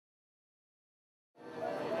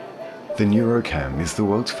The neurocam is the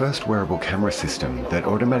world's first wearable camera system that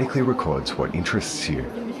automatically records what interests you.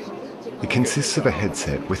 It consists of a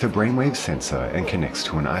headset with a brainwave sensor and connects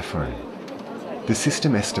to an iPhone. The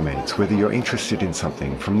system estimates whether you're interested in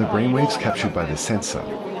something from the brainwaves captured by the sensor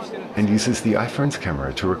and uses the iPhone's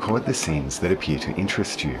camera to record the scenes that appear to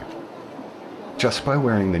interest you. Just by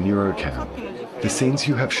wearing the neurocam, the scenes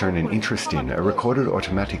you have shown an interest in are recorded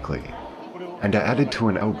automatically and are added to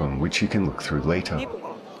an album which you can look through later.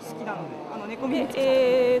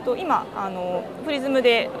 今プリズム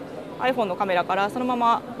で iPhone のカメラからそのま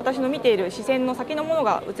ま私の見ている視線の先のもの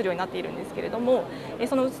が映るようになっているんですけれども、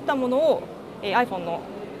その映ったものを iPhone の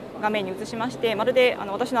画面に映しまして、まるで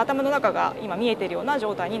私の頭の中が今見えているような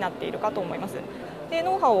状態になっているかと思います。で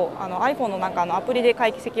脳波をiPhone の中のアプリで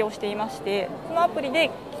解析をしていまして、そのアプリ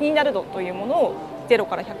で気になる度というものを0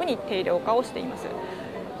から100に定量化をしています。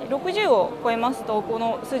60を超えますとこ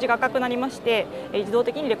の数字が赤くなりまして自動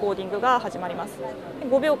的にレコーディングが始まります。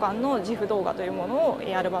5秒間の自負動画というものを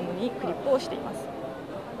アルバムにクリップをしています。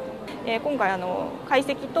今回解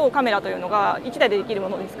析とカメラというのが1台でできるも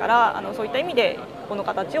のですからそういった意味でこの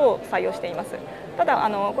形を採用しています。ただ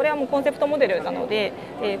これはもうコンセプトモデルなので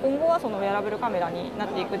今後はそのウェアラブルカメラになっ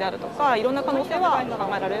ていくであるとかいろんな可能性は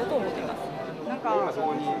考えられると思っています。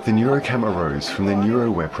The neurocam arose from the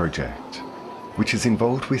NeuroWare project, which is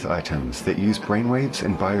involved with items that use brainwaves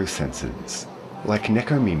and biosensors, like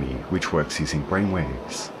Nekomimi, which works using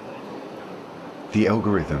brainwaves. The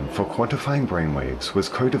algorithm for quantifying brainwaves was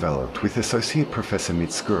co-developed with Associate Professor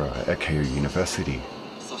Mitsukura at Keio University.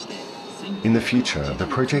 In the future, the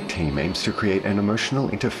project team aims to create an emotional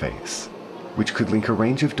interface, which could link a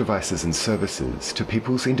range of devices and services to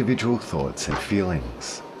people's individual thoughts and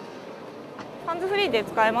feelings. ハンズフリーで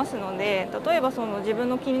使えますので、例えばその自分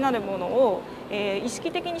の気になるものを、意識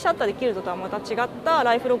的にシャッターできるのとはまた違った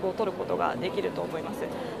ライフログを取ることができると思います。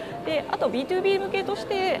で、あと B2B 向けとし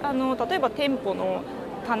て例えば店舗の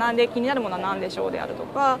棚で気になるものは何でしょうであると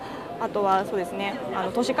か、あとはそうですね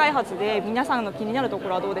都市開発で皆さんの気になるとこ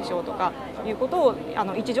ろはどうでしょうとかいうことを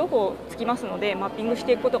位置情報つきますのでマッピングし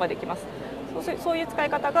ていくことができます。そういう使い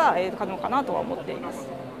方が可能かなとは思っています。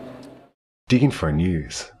Dig Info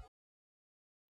News